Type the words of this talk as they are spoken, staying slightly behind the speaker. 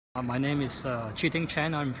My name is Ting.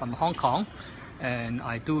 I'm from Hong Kong, and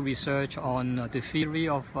I do research on the theory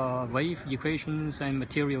of wave equations and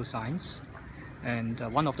material science. And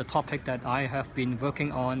one of the topics that I have been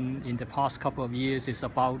working on in the past couple of years is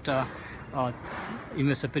about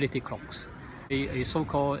immersibility clocks. A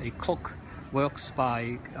so-called clock works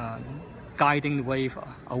by guiding the wave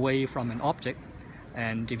away from an object.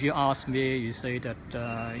 And if you ask me, you say that,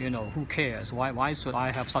 who cares? Why should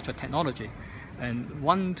I have such a technology? And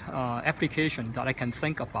one application that I can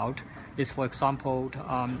think about is, for example,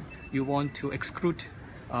 you want to exclude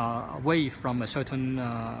a wave from a certain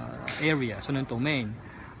area, certain domain,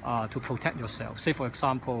 to protect yourself. Say, for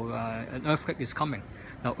example, an earthquake is coming.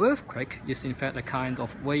 Now, earthquake is in fact a kind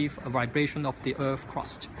of wave, a vibration of the earth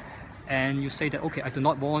crust. And you say that, okay, I do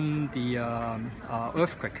not want the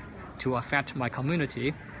earthquake to affect my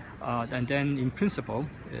community. And then in principle,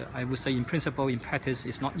 I would say in principle, in practice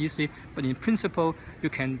it's not easy, but in principle you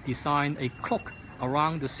can design a clock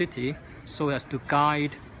around the city so as to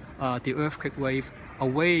guide the earthquake wave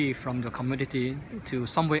away from the community to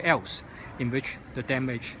somewhere else in which the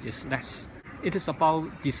damage is less. It is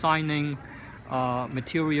about designing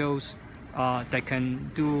materials that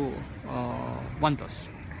can do wonders.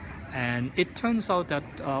 And it turns out that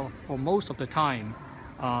for most of the time,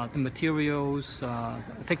 the materials,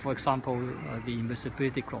 take for example the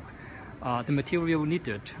immersibility clock, the material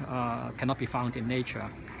needed cannot be found in nature,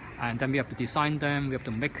 and then we have to design them, we have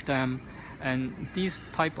to make them, and this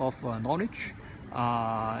type of knowledge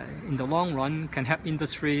in the long run can help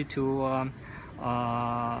industry to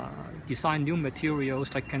design new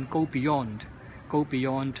materials that can go beyond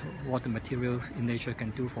what the materials in nature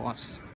can do for us.